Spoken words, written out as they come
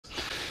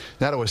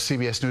Now to a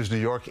CBS News New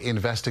York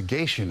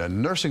investigation. A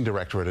nursing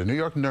director at a New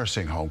York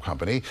nursing home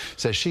company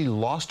says she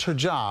lost her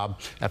job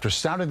after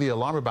sounding the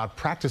alarm about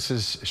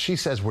practices she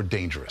says were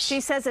dangerous.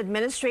 She says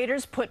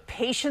administrators put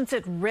patients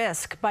at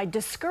risk by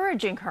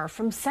discouraging her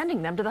from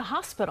sending them to the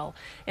hospital.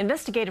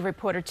 Investigative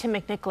reporter Tim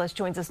McNicholas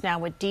joins us now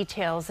with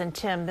details. And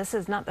Tim, this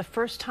is not the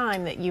first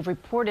time that you've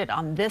reported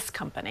on this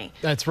company.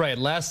 That's right.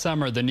 Last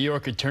summer, the New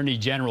York Attorney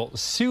General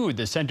sued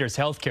the center's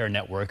healthcare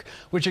network,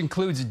 which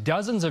includes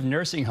dozens of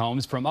nursing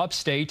homes from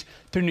upstate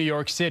to New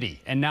York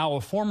City. And now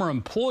a former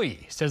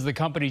employee says the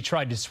company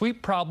tried to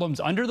sweep problems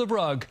under the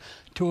rug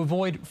to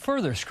avoid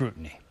further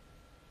scrutiny.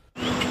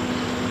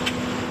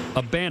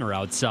 A banner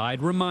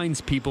outside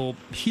reminds people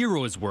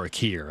heroes work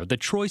here, the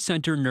Troy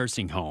Center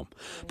nursing home.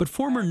 But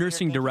former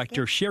nursing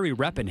director Sherry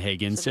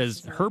Reppenhagen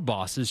says her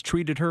bosses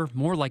treated her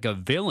more like a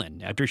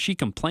villain after she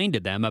complained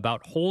to them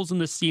about holes in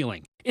the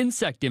ceiling,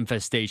 insect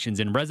infestations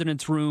in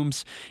residents'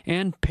 rooms,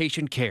 and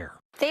patient care.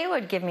 They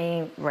would give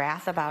me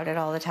wrath about it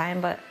all the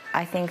time, but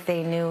I think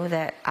they knew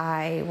that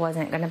I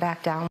wasn't going to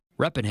back down.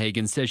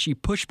 Reppenhagen says she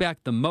pushed back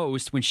the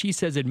most when she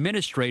says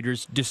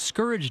administrators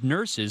discouraged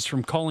nurses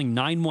from calling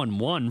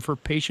 911 for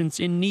patients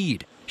in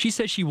need. She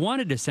says she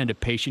wanted to send a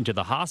patient to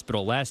the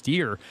hospital last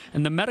year,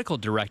 and the medical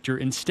director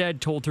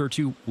instead told her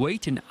to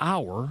wait an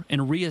hour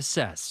and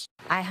reassess.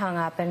 I hung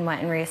up and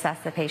went and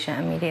reassessed the patient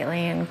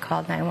immediately and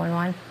called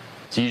 911.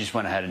 So you just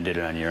went ahead and did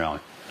it on your own?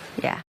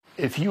 Yeah.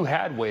 If you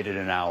had waited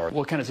an hour,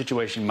 what kind of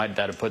situation might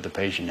that have put the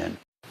patient in?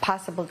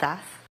 Possible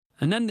death.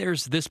 And then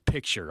there's this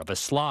picture of a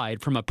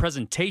slide from a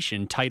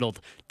presentation titled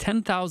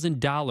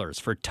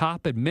 $10,000 for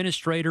top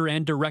administrator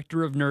and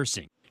director of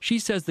nursing. She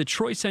says the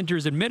Troy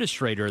Center's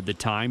administrator at the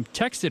time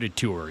texted it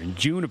to her in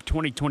June of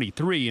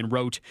 2023 and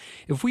wrote,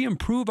 "If we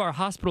improve our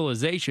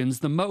hospitalizations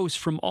the most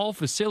from all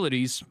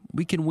facilities,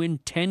 we can win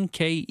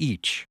 $10K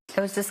each." It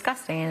was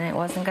disgusting, and it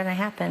wasn't going to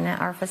happen at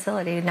our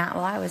facility, not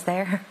while I was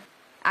there.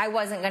 I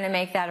wasn't going to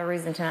make that a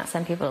reason to not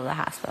send people to the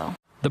hospital.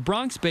 The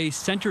Bronx-based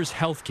Centers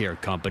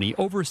Healthcare Company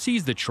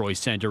oversees the Troy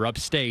Center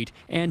upstate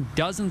and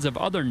dozens of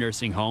other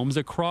nursing homes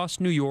across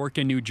New York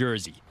and New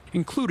Jersey,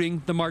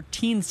 including the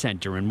Martine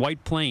Center in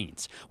White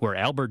Plains, where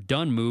Albert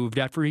Dunn moved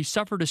after he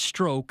suffered a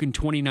stroke in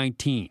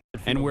 2019,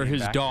 and where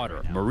his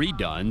daughter, Marie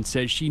Dunn,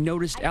 says she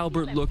noticed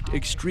Albert looked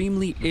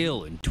extremely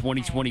ill in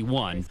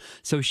 2021,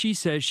 so she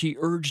says she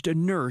urged a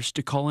nurse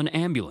to call an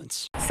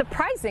ambulance.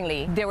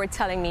 Surprisingly, they were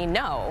telling me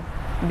no,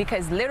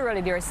 because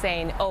literally they were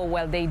saying, oh,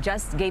 well, they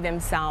just gave him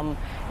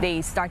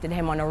they started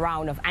him on a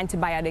round of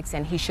antibiotics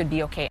and he should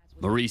be okay.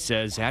 Marie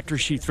says after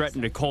she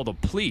threatened to call the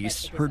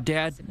police, her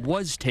dad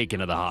was taken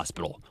to the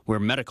hospital, where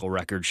medical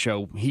records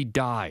show he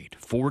died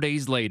 4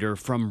 days later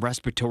from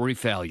respiratory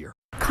failure.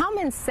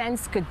 Common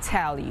sense could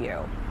tell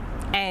you,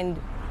 and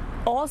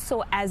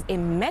also as a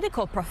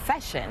medical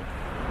profession,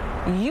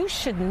 you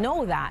should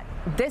know that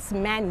this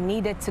man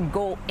needed to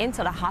go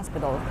into the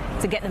hospital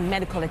to get the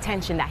medical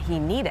attention that he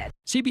needed.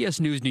 CBS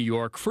News New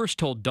York first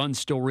told Dunn's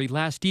story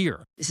last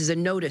year. This is a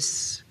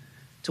notice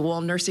to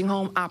all nursing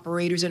home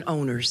operators and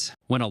owners.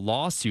 When a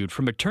lawsuit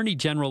from Attorney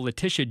General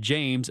Letitia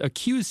James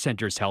accused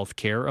Centers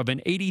Healthcare of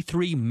an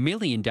 $83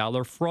 million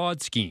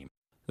fraud scheme.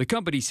 The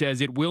company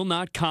says it will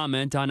not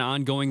comment on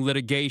ongoing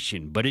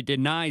litigation, but it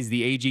denies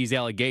the AG's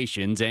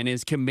allegations and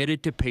is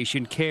committed to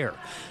patient care.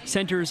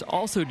 Centers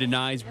also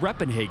denies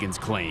Reppenhagen's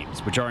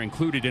claims, which are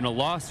included in a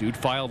lawsuit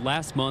filed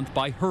last month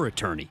by her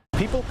attorney.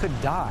 People could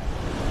die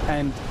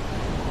and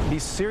be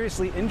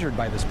seriously injured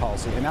by this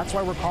policy, and that's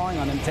why we're calling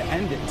on them to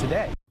end it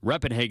today.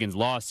 Reppenhagen's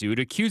lawsuit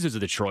accuses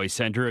the Troy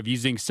Center of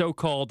using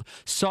so-called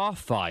soft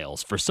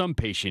files for some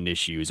patient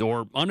issues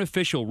or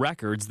unofficial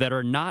records that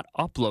are not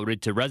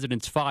uploaded to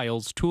residents'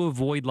 files to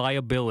avoid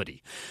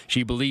liability.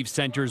 She believes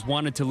centers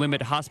wanted to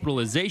limit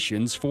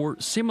hospitalizations for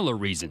similar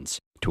reasons,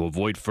 to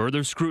avoid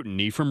further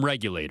scrutiny from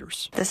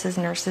regulators. This is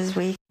Nurses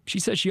Week. She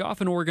says she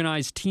often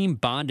organized team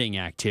bonding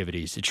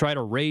activities to try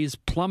to raise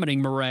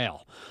plummeting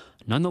morale.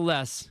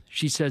 Nonetheless,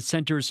 she says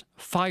Centers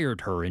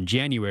fired her in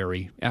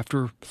January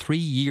after 3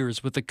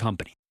 years with the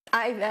company.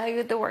 I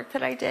valued the work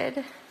that I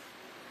did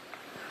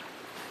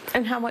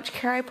and how much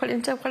care I put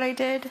into what I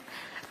did.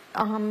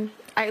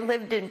 I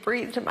lived and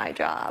breathed my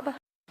job.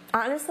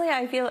 Honestly,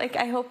 I feel like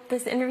I hope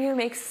this interview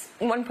makes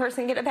one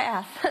person get a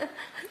bath.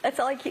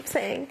 That's all I keep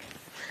saying.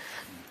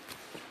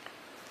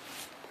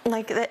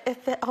 Like,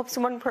 if it helps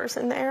one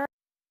person there.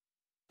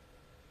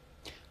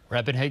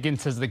 Reppenhagen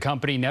says the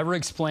company never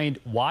explained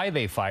why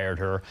they fired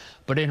her,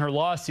 but in her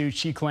lawsuit,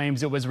 she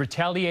claims it was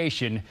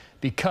retaliation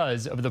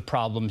because of the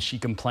problems she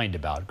complained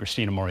about.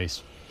 Christina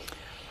Maurice.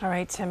 All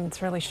right, Tim,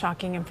 it's really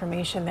shocking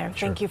information there.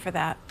 Sure. Thank you for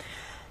that.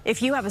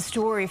 If you have a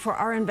story for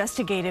our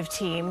investigative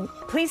team,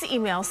 please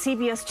email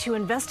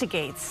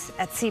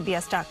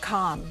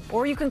CBS2investigates@cbs.com,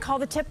 or you can call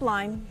the tip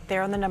line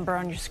there on the number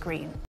on your screen.